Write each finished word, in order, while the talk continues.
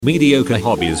Mediocre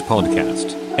Hobbies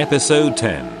Podcast, Episode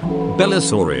 10.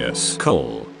 Belisarius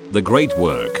Cawl, The Great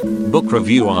Work, Book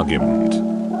Review Argument.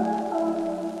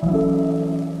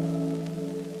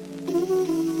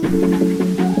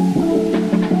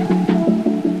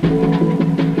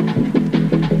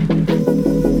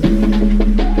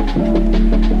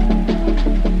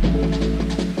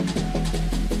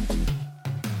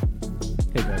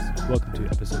 Hey guys, welcome to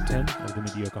Episode 10 of the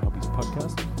Mediocre Hobbies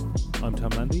Podcast. I'm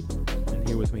Tom Landy, and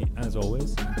here with me, as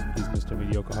always, is Mr.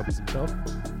 Mediocre Hobbies himself,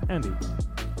 Andy.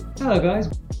 Hello, guys.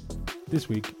 This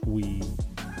week we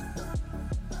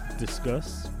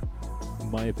discuss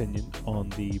my opinion on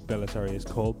the Belisarius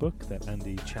Cawl book that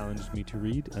Andy challenged me to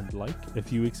read and like a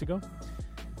few weeks ago.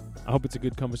 I hope it's a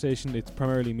good conversation. It's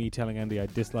primarily me telling Andy I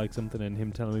dislike something and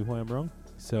him telling me why I'm wrong.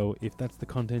 So if that's the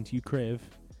content you crave,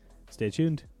 stay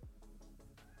tuned.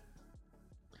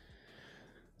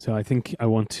 So I think I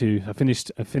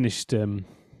finished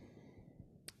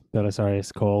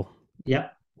Belisarius Cawl. Yeah.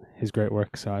 His great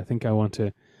work. So I think I want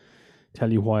to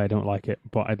tell you why I don't like it.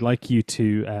 But I'd like you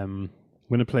to I'm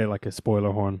going to play like a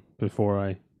spoiler horn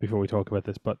before we talk about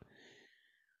this, but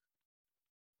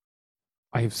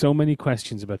I have so many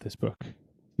questions about this book.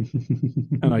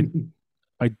 And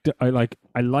I like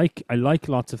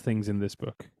lots of things in this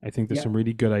book. I think there's some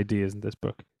really good ideas in this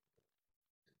book.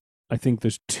 I think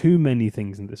there's too many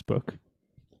things in this book.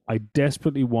 I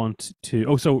desperately want to...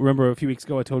 Oh, so remember a few weeks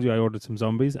ago I told you I ordered some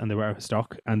zombies and they were out of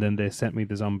stock, and then they sent me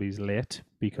the zombies late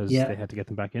because they had to get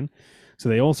them back in. So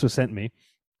they also sent me,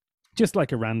 just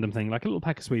like a random thing, like a little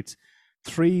pack of sweets,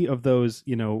 3 of those,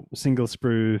 single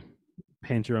sprue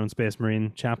paint your own Space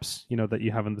Marine chaps, that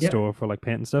you have in the store for like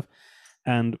paint and stuff,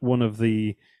 and one of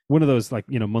those like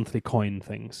monthly coin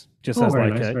things, just as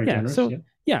like nice, generous,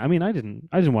 I mean, I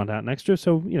didn't want that an extra,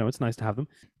 so it's nice to have them.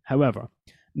 However,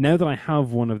 now that I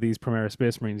have one of these Primera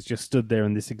Space Marines just stood there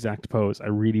in this exact pose, I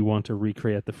really want to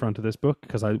recreate the front of this book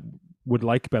because I would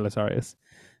like Belisarius,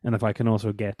 and if I can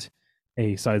also get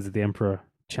a Sides of the Emperor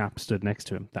chap stood next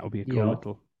to him, that would be a cool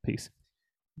little piece.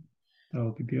 That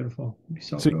would be beautiful. It'd be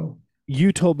so cool.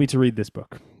 You told me to read this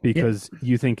book because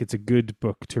you think it's a good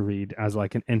book to read as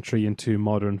like an entry into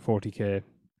modern 40k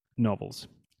novels.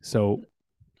 So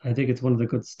I think it's one of the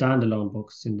good standalone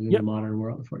books in the modern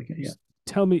world of 40k. Yeah.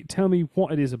 Tell me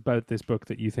what it is about this book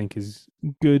that you think is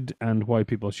good and why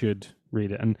people should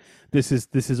read it. And this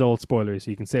is all spoilers,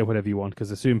 so you can say whatever you want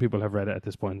because I assume people have read it at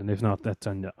this point, and if not, that's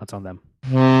on them.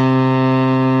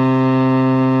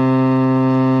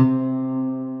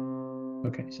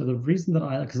 Okay, so the reason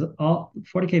that because all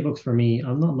 40k books for me,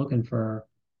 I'm not looking for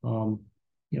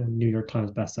New York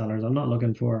Times bestsellers. I'm not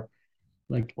looking for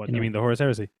like what you mean the Horus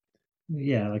Heresy?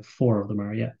 Yeah, like 4 of them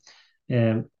are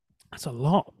That's a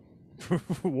lot for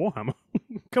Warhammer.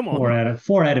 Come on,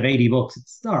 4 out of 80 books.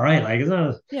 It's all right. Like it's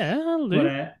not. Yeah, that'll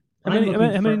do. How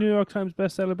many New York Times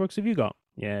bestseller books have you got?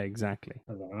 Yeah, exactly.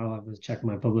 I don't know. I was checking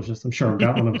my publishers. I'm sure I've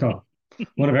got one. I've got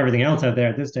one of everything else out there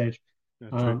at this stage.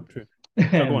 True. So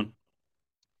go on.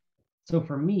 So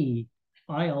for me,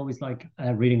 I always like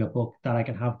reading a book that I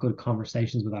can have good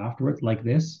conversations with afterwards, like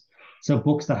this. So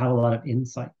books that have a lot of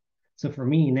insight. So for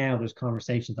me now, there's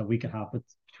conversations that we could have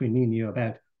between me and you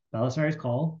about Belisarius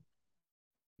Cawl,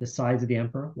 the Sides of the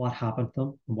Emperor, what happened to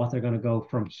them, and what they're going to go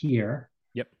from here.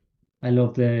 Yep. I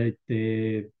love the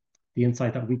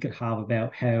insight that we could have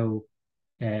about how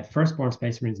Firstborn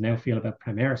Space Marines now feel about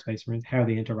Primera Space Marines, how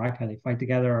they interact, how they fight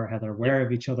together, or how they're aware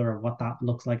of each other, or what that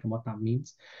looks like and what that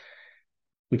means.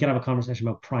 We can have a conversation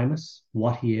about Primus,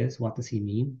 what he is, what does he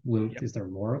mean? Is there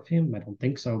more of him? I don't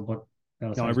think so, but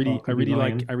I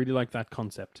really like that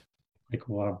concept. Like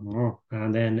what?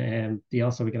 And then we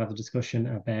can have a discussion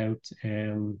about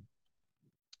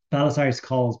Belisarius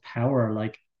Cawl's power,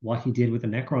 like what he did with the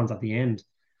Necrons at the end.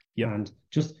 Yeah. And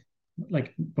just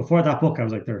like before that book, I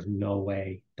was like, there's no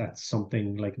way that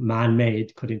something like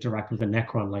man-made could interact with a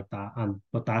Necron like that.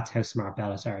 But that's how smart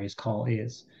Belisarius Cawl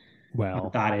is. Well,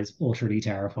 and that is utterly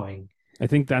terrifying. I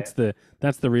think that's the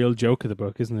real joke of the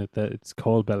book, isn't it? That it's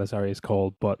called Belisarius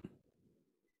Cawl, but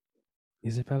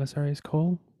is it Belisarius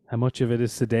Cawl? How much of it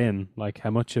is Sedan? Like how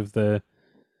much of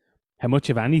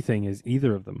anything is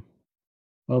either of them?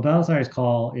 Well, Belisarius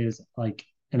Cawl is like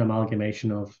an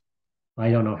amalgamation of I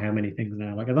don't know how many things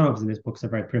now. Like I don't know if it's in this book, so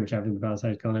I've read pretty much everything about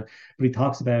Belisarius Cawl, but he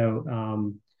talks about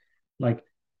like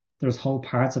there's whole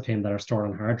parts of him that are stored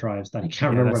on hard drives that he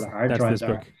can't remember where the hard drives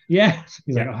are. Yeah.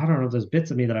 He's like, I don't know if there's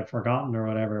bits of me that I've forgotten or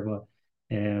whatever, but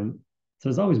so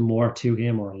there's always more to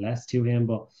him or less to him.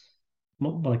 But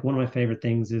like one of my favorite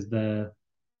things is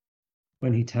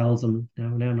when he tells him, now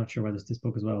I'm not sure whether it's this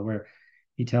book as well, where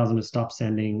he tells him to stop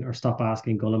sending or stop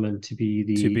asking Gulliman to be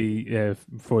To the be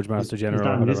Forge Master is General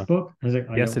that or in this whatever. book? I was like,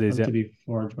 I Yes, don't it is. want Yeah. to be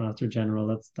Forge Master General.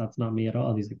 That's not me at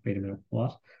all. He's like, wait a minute,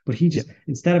 what? But he Yeah. just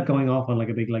instead of going off on like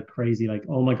a big like crazy like,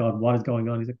 oh my God, what is going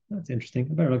on? He's like, that's interesting.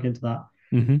 I better look into that.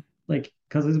 Mm-hmm. Like,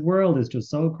 because his world is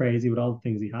just so crazy with all the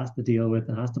things he has to deal with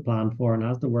and has to plan for and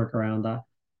has to work around that.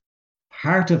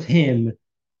 Part of him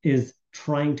is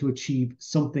trying to achieve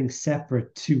something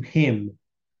separate to him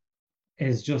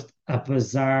is just a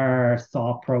bizarre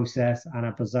thought process and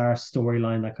a bizarre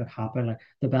storyline that could happen. Like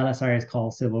the Belisarius Cawl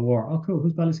Civil War. Oh, cool.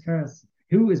 Who's Belisarius?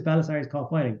 Who is Belisarius Cawl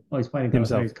fighting? Oh, he's fighting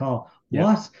Himself. Belisarius Cawl. Yeah.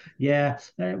 What? Yeah.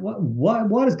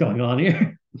 What is going on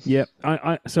here? Yeah.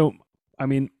 So I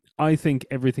mean, I think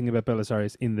everything about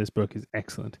Belisarius in this book is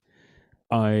excellent.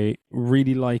 I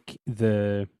really like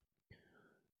the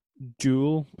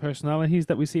dual personalities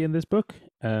that we see in this book.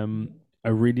 I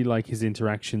really like his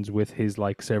interactions with his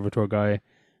like servitor guy,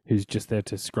 who's just there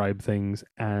to scribe things,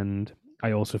 and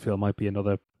I also feel might be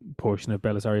another portion of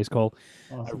Belisarius Cawl.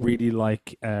 I Possibly. really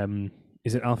like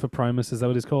is it Alpha Primus? Is that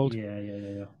what it's called?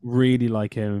 Yeah. Really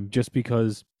like him just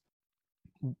because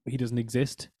he doesn't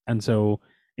exist, and so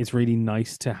it's really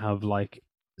nice to have like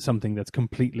something that's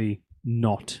completely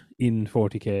not in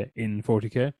 40k in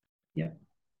 40k. Yeah.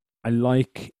 I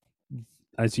like,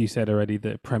 as you said already,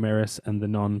 the Primaris and the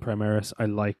non-Primaris. I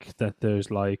like that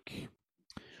there's like,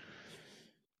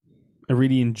 I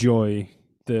really enjoy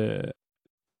the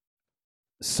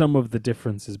some of the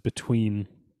differences between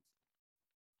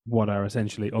what are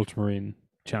essentially Ultramarine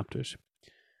chapters.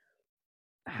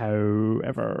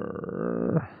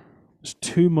 However, there's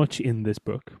too much in this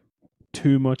book.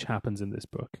 Too much happens in this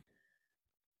book.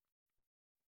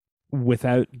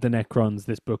 Without the Necrons,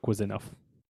 this book was enough.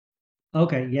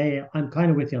 Okay, yeah. I'm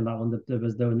kind of with you on that one. There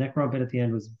was the Necron bit at the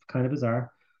end was kind of bizarre.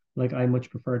 Like I much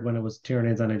preferred when it was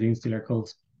Tyranids and a Doomstealer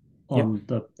cult Yep. on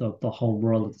the home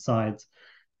world at the sides.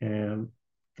 Um,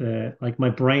 the like my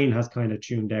brain has kind of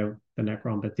tuned out the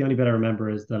Necron bit. The only bit I remember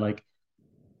is the like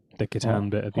The Catan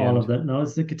bit at the all of end. the no,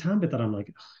 it's the Catan bit that I'm like,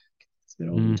 "Ugh, it's a bit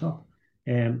over the top.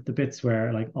 The bits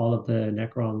where like all of the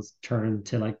Necrons turn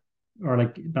to like or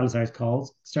like Belisarius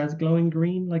calls starts glowing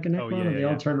green like a Oh Necron, yeah, and yeah, they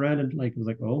all yeah. turn around and like it was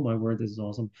like, oh my word, this is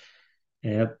awesome.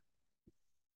 Yeah,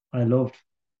 I loved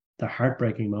the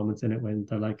heartbreaking moments in it when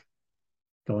they're like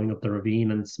going up the ravine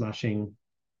and smashing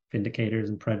Vindicators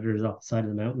and Predators off the side of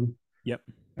the mountain Yep.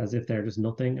 as if they're just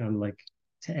nothing. And like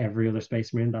to every other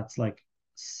Space Marine, that's like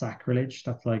sacrilege.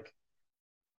 That's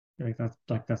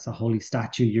that's a holy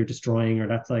statue you're destroying, or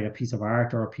that's like a piece of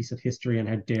art or a piece of history, and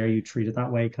how dare you treat it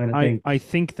that way, kind of thing. I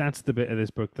think that's the bit of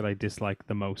this book that I dislike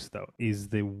the most, though, is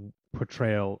the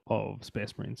portrayal of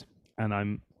Space Marines, and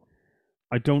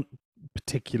I don't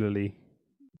particularly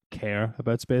care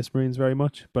about Space Marines very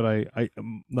much, but I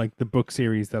like the book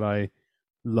series that I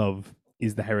love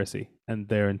is the Heresy, and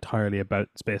they're entirely about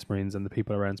Space Marines and the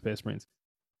people around Space Marines.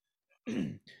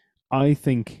 I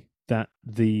think that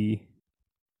the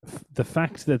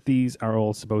fact that these are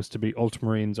all supposed to be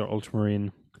Ultramarines or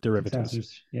Ultramarine derivatives,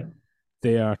 Successors, yeah,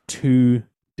 they are too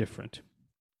different.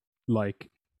 Like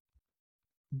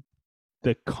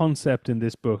the concept in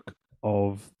this book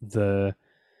of the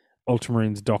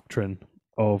Ultramarines doctrine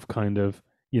of kind of,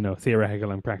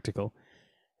 theoretical and practical,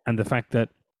 and the fact that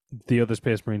the other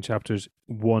Space Marine chapters,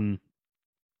 one,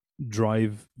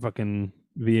 drive fucking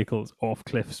vehicles off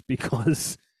cliffs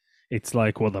because it's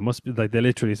like, well, there must be, like they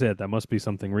literally said, there must be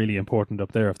something really important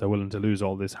up there if they're willing to lose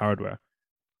all this hardware.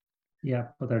 yeah,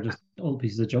 but they're just old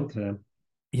pieces of junk to them.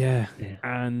 Yeah. Yeah,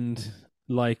 And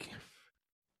like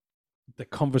the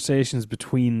conversations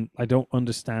between, I don't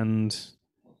understand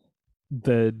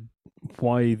the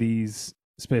why these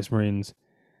Space Marines,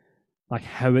 like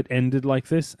how it ended like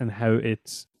this and how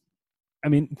it's, I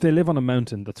mean, they live on a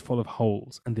mountain that's full of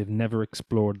holes and they've never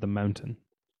explored the mountain.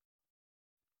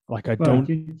 Like well, I the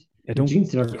don't Gene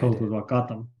Stealer get cult it. was what got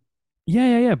them.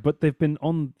 Yeah. But they've been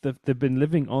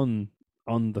living on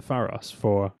the Pharos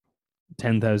for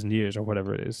 10,000 years or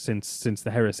whatever it is since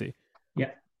the heresy,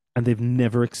 Yeah, and they've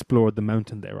never explored the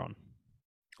mountain they're on.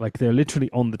 Like they're literally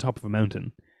on the top of a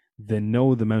mountain. They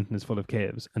know the mountain is full of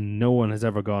caves, and no one has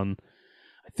ever gone,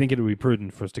 I think it would be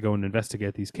prudent for us to go and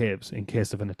investigate these caves in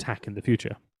case of an attack in the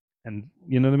future. And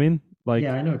you know what I mean? yeah, Like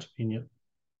I know what you mean. Yeah.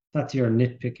 That's your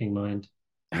nitpicking mind.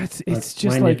 Like it's my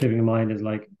just like, nitpicking mind is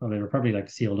like, oh, they were probably like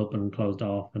sealed up and closed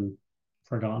off and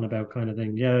forgotten about kind of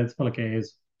thing. Yeah, it's full of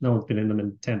caves. No one's been in them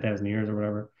in 10,000 years or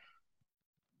whatever.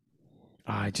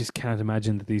 I just can't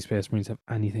imagine that these Space Marines have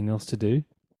anything else to do.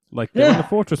 Like they're on the Yeah,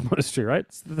 Fortress Monastery, right?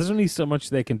 There's only so much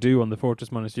they can do on the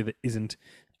Fortress Monastery that isn't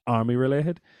army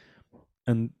related.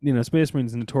 And Space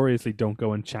Marines notoriously don't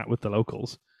go and chat with the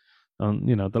locals.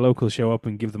 The locals show up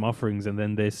and give them offerings, and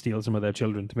then they steal some of their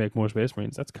children to make more Space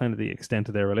Marines. That's kind of the extent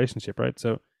of their relationship, right?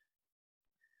 So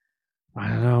I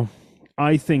don't know.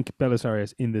 I think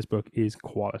Belisarius in this book is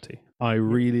quality. I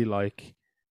really like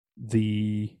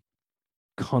the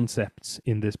concepts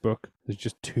in this book. There's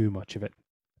just too much of it.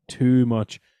 Too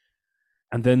much.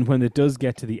 And then when it does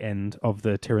get to the end of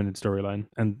the Tyranid storyline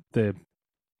and the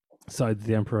side of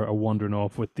the Emperor are wandering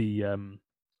off with the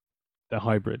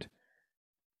hybrid,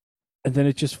 and then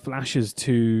it just flashes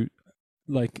to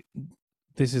like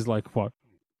this is like what,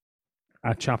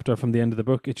 a chapter from the end of the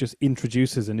book. It just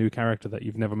introduces a new character that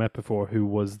you've never met before, who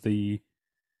was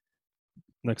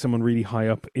someone really high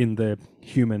up in the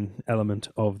human element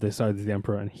of the side of the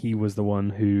Emperor, and he was the one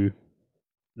who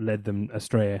led them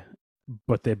astray,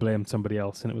 but they blamed somebody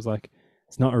else. And it was like,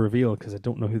 it's not a reveal because I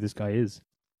don't know who this guy is.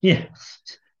 Yeah.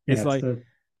 It's I don't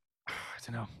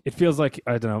know. It feels like,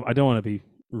 I don't know. I don't want to be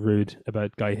rude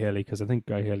about Guy Haley because I think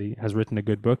Guy Haley has written a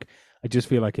good book. I just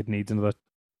feel like it needs another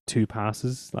 2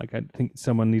 passes. Like, I think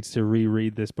someone needs to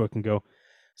reread this book and go,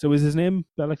 so is his name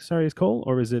Belisarius Cawl,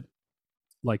 or is it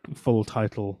like full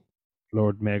title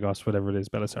Lord Magos, whatever it is,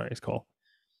 Belisarius Cawl?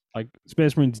 Like,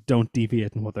 Space Marines don't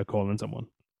deviate in what they're calling someone.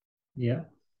 Yeah.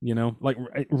 Like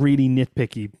really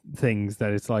nitpicky things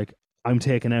that it's like, I'm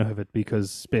taken out of it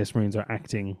because Space Marines are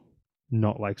acting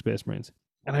not like Space Marines.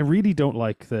 And I really don't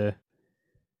like the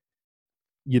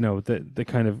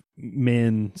kind of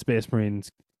main Space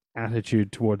Marines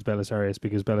attitude towards Belisarius,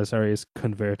 because Belisarius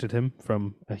converted him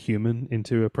from a human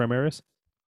into a Primaris.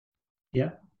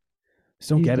 Yeah. Just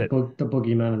don't get it. The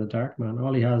boogeyman in the dark, man.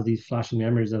 All he has these flashing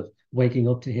memories of waking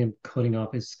up to him cutting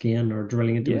off his skin or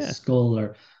drilling into his skull,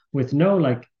 or with no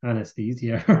like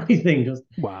anesthesia or anything. Just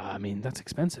I mean, that's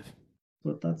expensive.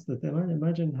 But that's the thing.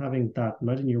 Imagine having that.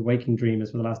 Imagine your waking dream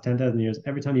is for the last 10,000 years.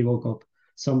 Every time you woke up,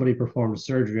 somebody performed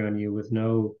surgery on you with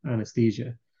no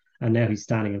anesthesia, and now he's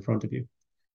standing in front of you,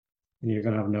 and you're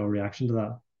gonna have no reaction to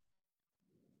that.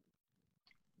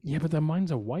 Yeah, but their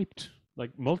minds are wiped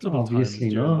like multiple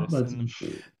Obviously times.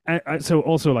 Obviously not. And so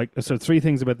also so 3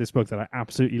 things about this book that I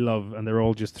absolutely love, and they're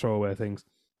all just throwaway things.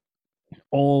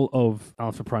 All of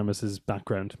Alpha Primus's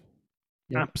background,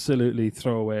 absolutely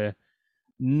throwaway.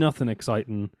 Nothing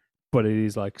exciting, but it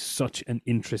is like such an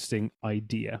interesting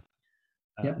idea.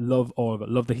 Love all of it.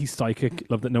 Love that he's psychic.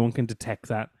 Love that no one can detect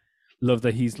that. Love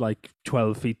that he's like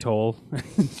 12 feet tall.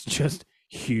 It's just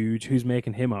huge. Who's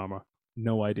making him armor?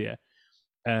 No idea.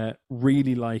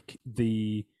 Really like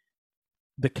the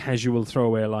casual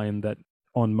throwaway line that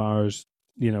on Mars,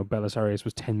 Belisarius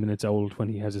was 10 minutes old when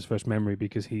he has his first memory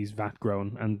because he's vat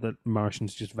grown, and that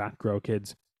Martians just vat grow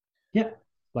kids. Yeah.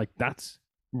 Like, that's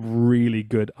really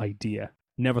good idea.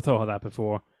 Never thought of that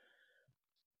before.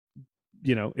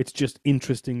 It's just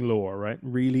interesting lore, right?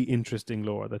 Really interesting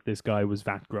lore that this guy was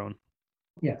vat grown.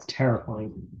 Yeah, it's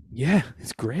terrifying. Yeah,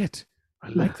 it's great. I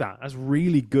like that. That's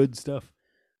really good stuff.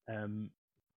 There's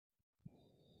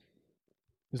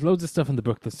loads of stuff in the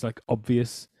book that's like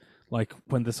obvious, like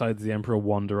when the sides of the Emperor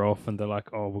wander off and they're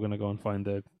like, oh, we're gonna go and find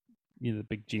the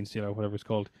big gene stealer or whatever it's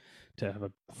called to have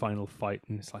a final fight,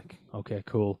 and it's like, okay,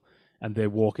 cool. And they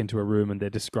walk into a room and they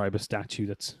describe a statue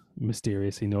that's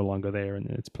mysteriously no longer there, and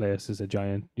its place is a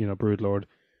giant, brood lord.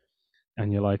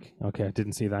 And you're like, okay, I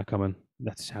didn't see that coming.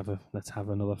 Let's have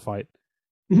another fight.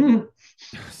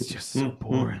 It's just so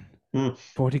boring.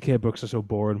 40k books are so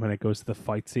boring when it goes to the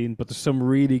fight scene, but there's some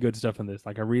really good stuff in this.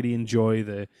 Like, I really enjoy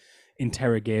the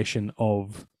interrogation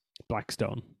of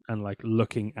Blackstone and like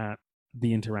looking at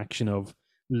the interaction of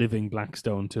living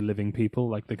Blackstone to living people,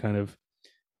 like the kind of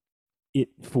it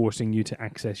forcing you to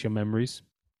access your memories.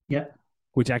 Yeah.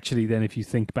 Which actually then, if you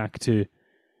think back to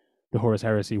the Horus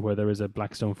Heresy, where there is a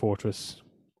Blackstone fortress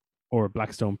or a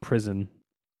Blackstone prison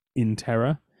in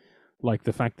Terra, like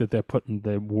the fact that they're putting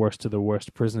the worst of the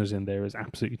worst prisoners in there is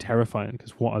absolutely terrifying,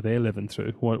 because what are they living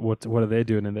through? What are they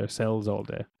doing in their cells all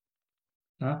day?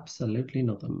 Absolutely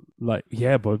nothing. Like,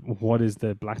 yeah, but what is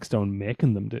the Blackstone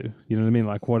making them do? You know what I mean?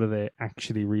 Like, what are they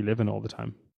actually reliving all the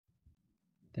time?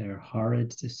 They're horrid,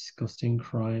 disgusting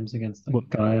crimes against the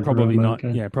guy. Probably not.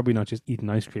 Yeah, probably not just eating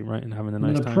ice cream, right, and having a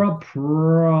nice time.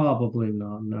 Probably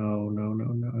not. No.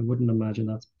 I wouldn't imagine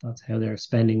that's how they're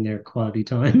spending their quality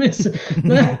time. Is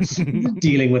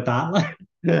dealing with that. Like,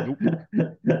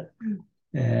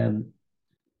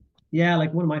 yeah,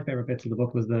 like one of my favorite bits of the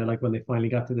book was when they finally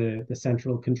got to the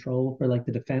central control for like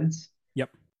the defense.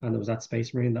 Yep. And there was that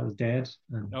Space Marine that was dead.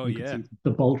 And could see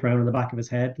the bolt round in the back of his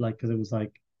head, like, because it was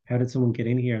like how did someone get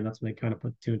in here? And that's when they kind of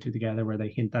put two and two together, where they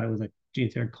hint that it was a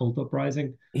Genestealer cult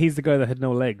uprising. He's the guy that had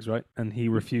no legs, right? And he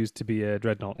refused to be a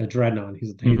dreadnought. A dreadnought. They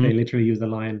Mm-hmm. literally used the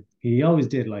line. He always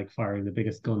did like firing the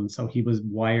biggest guns, so he was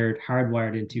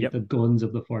hardwired into Yep. the guns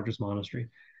of the Fortress Monastery.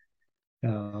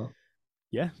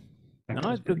 Yeah. That No,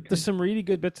 was pretty there's cool. some really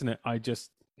good bits in it.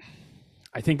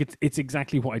 I think it's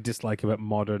exactly what I dislike about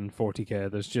modern 40k.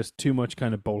 There's just too much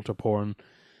kind of bolter porn.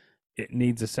 It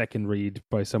needs a second read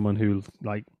by someone who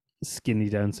like skinny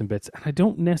down some bits. And I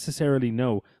don't necessarily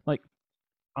know. Like,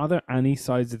 are there any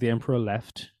sides of the Emperor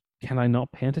left? Can I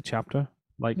not paint a chapter?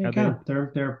 Like, Yeah, you are they? can.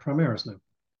 They're Primaris now.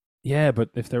 Yeah, but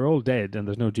if they're all dead and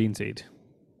there's no gene seed,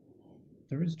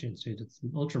 There is Genestealer. It's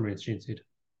an Ultramarines Genestealer.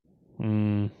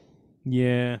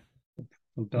 yeah,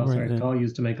 right Belisarius then. Cawl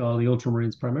used to make all the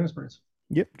Ultramarines Primaris birds.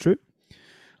 Yep, true.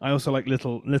 I also like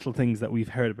little things that we've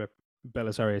heard about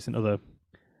Belisarius in other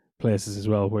places as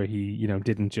well, where he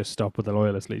didn't just stop with the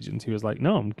Loyalist legions. He was like,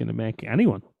 no, I'm going to make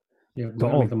anyone. Yeah, Got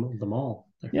gotta all make them all.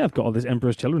 There. Yeah, I've got all this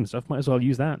Emperor's Children stuff. Might as well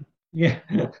use that. Yeah.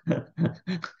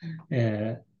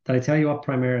 Did I tell you what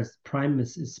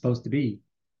Primus is supposed to be?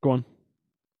 Go on.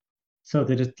 So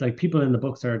they just like people in the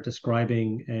books are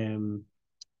describing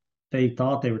they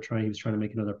thought he was trying to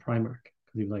make another Primarch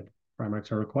because he was like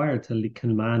Primarchs are required to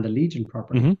command a legion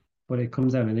properly. Mm-hmm. But it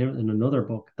comes out in another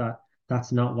book that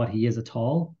that's not what he is at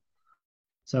all.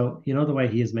 So you know the way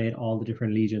he has made all the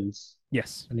different legions,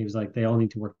 Yes. and he was like they all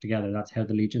need to work together. That's how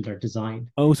the legions are designed.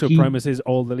 Oh, so He Primus is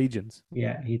all the legions.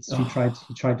 Yeah, Oh, he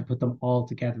tried to put them all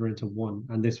together into one,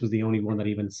 and this was the only one that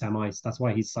even semi. That's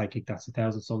why he's psychic. That's the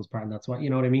Thousand Sons part, and that's why you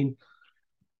know what I mean.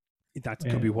 that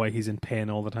could be Uh, why he's in pain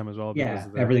all the time as well because yeah,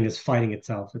 of the everything is fighting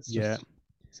itself. It's yeah. just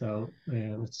so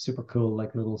it's a super cool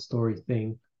like little story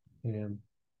thing.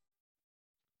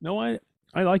 No, I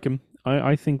like him.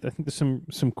 I think there's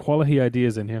some quality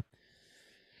ideas in here.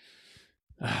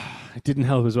 It didn't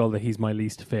help as well that he's my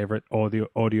least favorite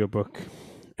audiobook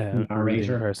reading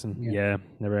Narrator. person. Yeah. Yeah,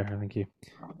 narrator. Thank you.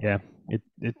 Yeah,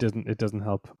 it doesn't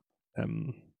help.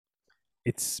 Um,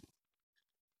 it's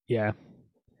yeah.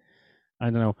 I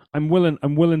don't know. I'm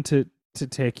willing to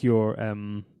take your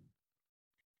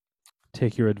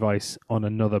advice on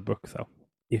another book though.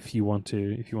 If you want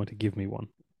to give me one.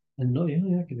 And no, yeah,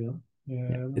 I can do that.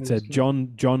 Yeah, Let it's me a just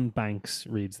look. John Banks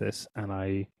reads this,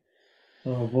 and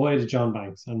So avoid John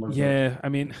Banks, and we're good. yeah, I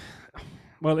mean,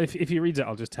 well, if he reads it,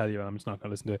 I'll just tell you, and I'm just not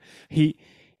gonna listen to it. He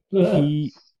do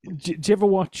you ever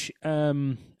watch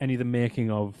any of the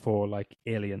making of for like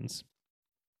Aliens?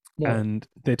 No, And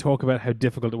they talk about how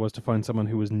difficult it was to find someone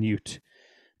who was Newt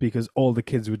because all the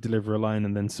kids would deliver a line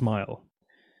and then smile.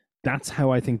 That's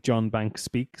how I think John Banks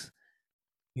speaks.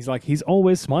 He's like, he's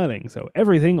always smiling, so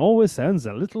everything always sounds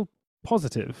a little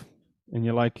positive. And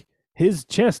you're like, his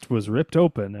chest was ripped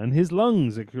open and his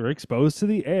lungs are exposed to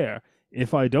the air.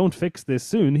 If I don't fix this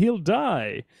soon, he'll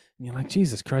die. And you're like,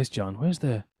 Jesus Christ, John, where's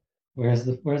the where's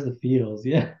the feels?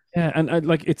 Yeah, yeah, and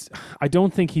like it's. I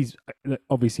don't think he's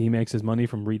obviously he makes his money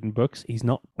from reading books. He's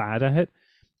not bad at it.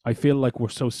 I feel like we're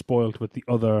so spoiled with the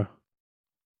other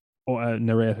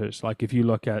narrators. Like if you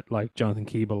look at like Jonathan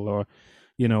Keeble or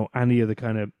any of the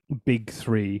kind of big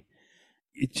three,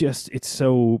 it's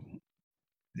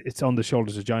on the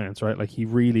shoulders of giants, right? Like he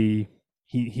really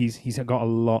he's got a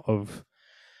lot of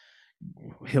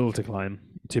hill to climb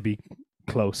to be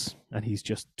close, and he's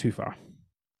just too far.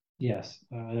 yes,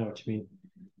 I know what you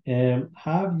mean.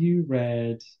 Have you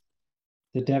read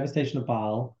The Devastation of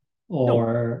Baal No,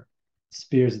 or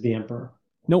Spears of the Emperor?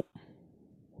 nope.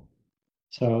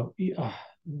 So,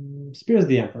 Spears of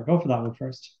the Emperor, go for that one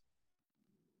first.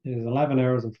 It is 11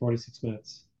 hours and 46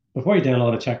 minutes. Before you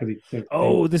download it, check the thing.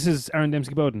 Oh, this is Aaron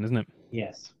Dembski Bowden, isn't it?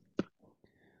 Yes.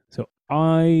 So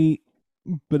I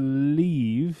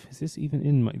believe is this even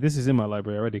in my this is in my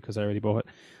library already because I already bought it.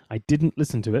 I didn't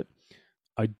listen to it.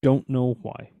 I don't know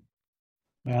why.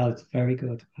 Well, it's very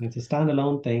good. And it's a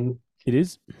standalone thing. It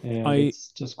is. And I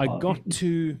it's just I quality. got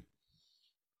to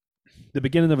the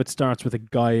beginning of it starts with a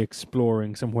guy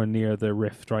exploring somewhere near the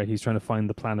rift, right? He's trying to find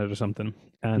the planet or something.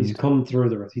 He's And come through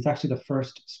the Earth. He's actually the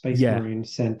first space yeah, marine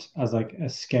sent as like a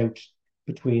scout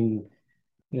between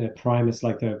Primus,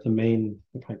 like the main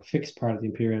like fixed part of the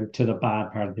Imperium, to the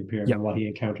bad part of the Imperium yeah. and what he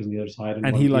encounters on the other side and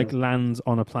And what he he like feels. lands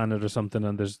on a planet or something,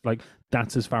 and there's like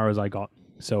that's as far as I got.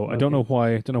 So I don't Okay. know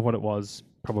why. I don't know what it was.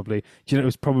 Probably, it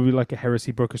was probably like a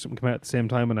heresy book or something came out at the same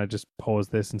time, and I just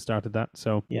paused this and started that.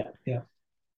 So Yeah, yeah.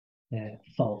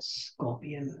 False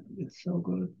Scorpion. It's so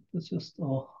good. It's just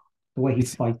the way he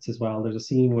it's fights as well. There's a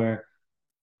scene where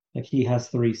like he has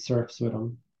three serfs with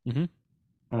him, hmm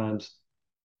and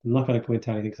I'm not going to go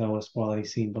into anything because I don't want to spoil any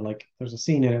scene. But like, there's a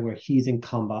scene in it where he's in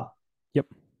combat, yep.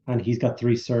 and he's got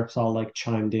three serfs all like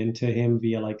chimed into him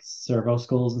via like servo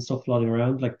skulls and stuff floating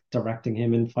around, like directing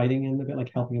him in fighting and a bit,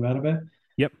 like helping him out a bit.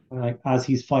 Yep. And like as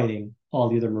he's fighting, all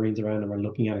the other Marines around him are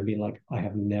looking at him, being like, "I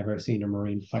have never seen a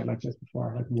Marine fight like this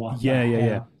before. Like, what the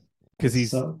hell?" Because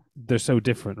So they're so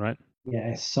different, right? yeah,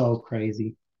 it's so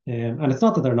crazy. And it's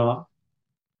not that they're not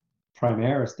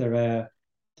Primaris.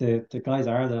 The guys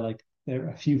are there. Like there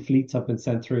a few fleets have been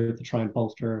sent through to try and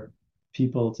bolster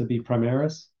people to be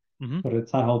Primaris, Mm-hmm. but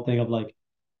it's that whole thing of like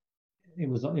it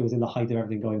was in the height of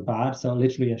everything going bad. So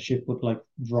literally a ship would like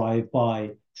drive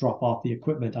by, drop off the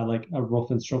equipment and like a rough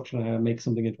instruction on how to make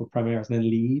something into a Primaris and then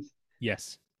leave.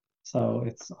 Yes. So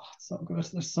it's so good.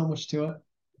 There's so much to it.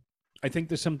 I think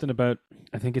there's something about,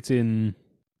 I think it's in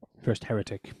First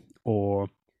Heretic or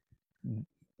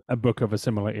a book of a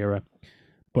similar era,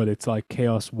 but it's like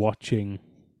Chaos watching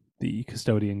the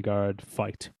Custodian Guard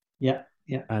fight. Yeah,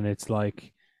 yeah. And it's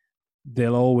like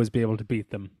they'll always be able to beat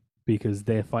them because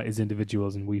they fight as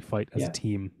individuals and we fight as a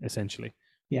team, essentially.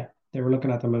 Yeah, they were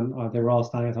looking at them and they were all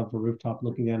standing on top of a rooftop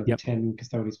looking down at the Yep. 10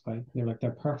 Custodians fight. They're like,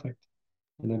 they're perfect.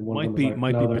 And then one of them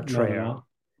Might was like, be no, they're Betrayer. not.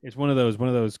 It's one of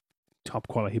those top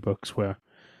quality books where,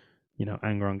 you know,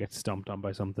 Angron gets stomped on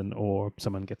by something or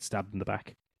someone gets stabbed in the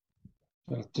back.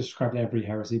 Described every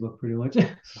heresy book pretty much.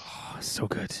 Oh, so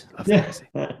good. Love Yeah. Heresy.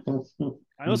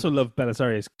 I also love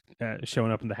Belisarius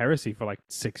showing up in the Heresy for like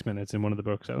 6 minutes in one of the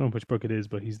books. I don't know which book it is,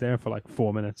 but he's there for like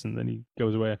 4 minutes and then he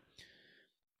goes away.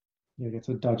 Yeah, gets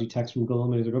a dodgy text from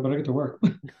Gollum and he's like, oh, but I get to work.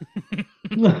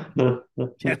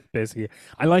 Yeah, basically.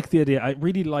 I like the idea. I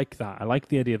really like that. I like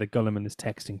the idea that Gulliman is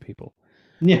texting people.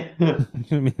 Yeah. You know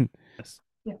what I mean? Yes.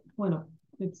 Yeah, why not?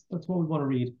 That's what we want to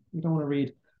read. We don't want to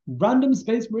read Random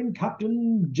Space Marine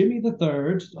Captain Jimmy the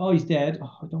Third. Oh, he's dead.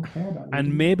 Oh, I don't care about it.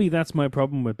 And maybe that's my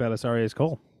problem with Belisarius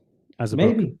Cawl as a book.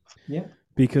 Maybe. Yeah.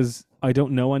 Because I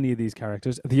don't know any of these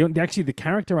characters. The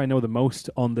character I know the most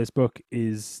on this book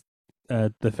is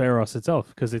the Pharos itself,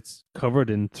 because it's covered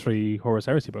in 3 Horus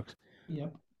Heresy books.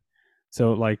 Yep.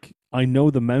 So like I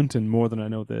know the mountain more than I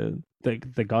know the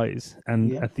guys.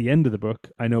 And at the end of the book,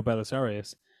 I know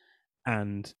Belisarius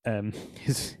and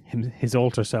his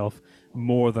alter self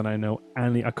more than I know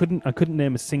any. I couldn't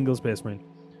name a single Space Marine.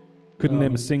 Couldn't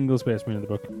name a single Space Marine in the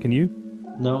book. Can you?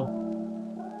 No.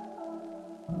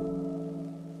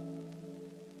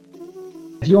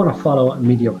 If you want to follow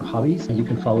Mediocre Hobbies, you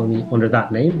can follow me under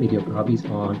that name, Mediocre Hobbies,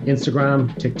 on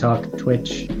Instagram, TikTok,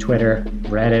 Twitch, Twitter,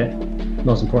 Reddit,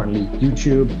 most importantly,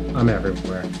 YouTube. I'm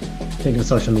everywhere. Think of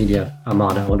social media, I'm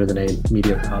on it under the name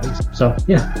Mediocre Hobbies. So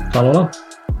yeah, follow along.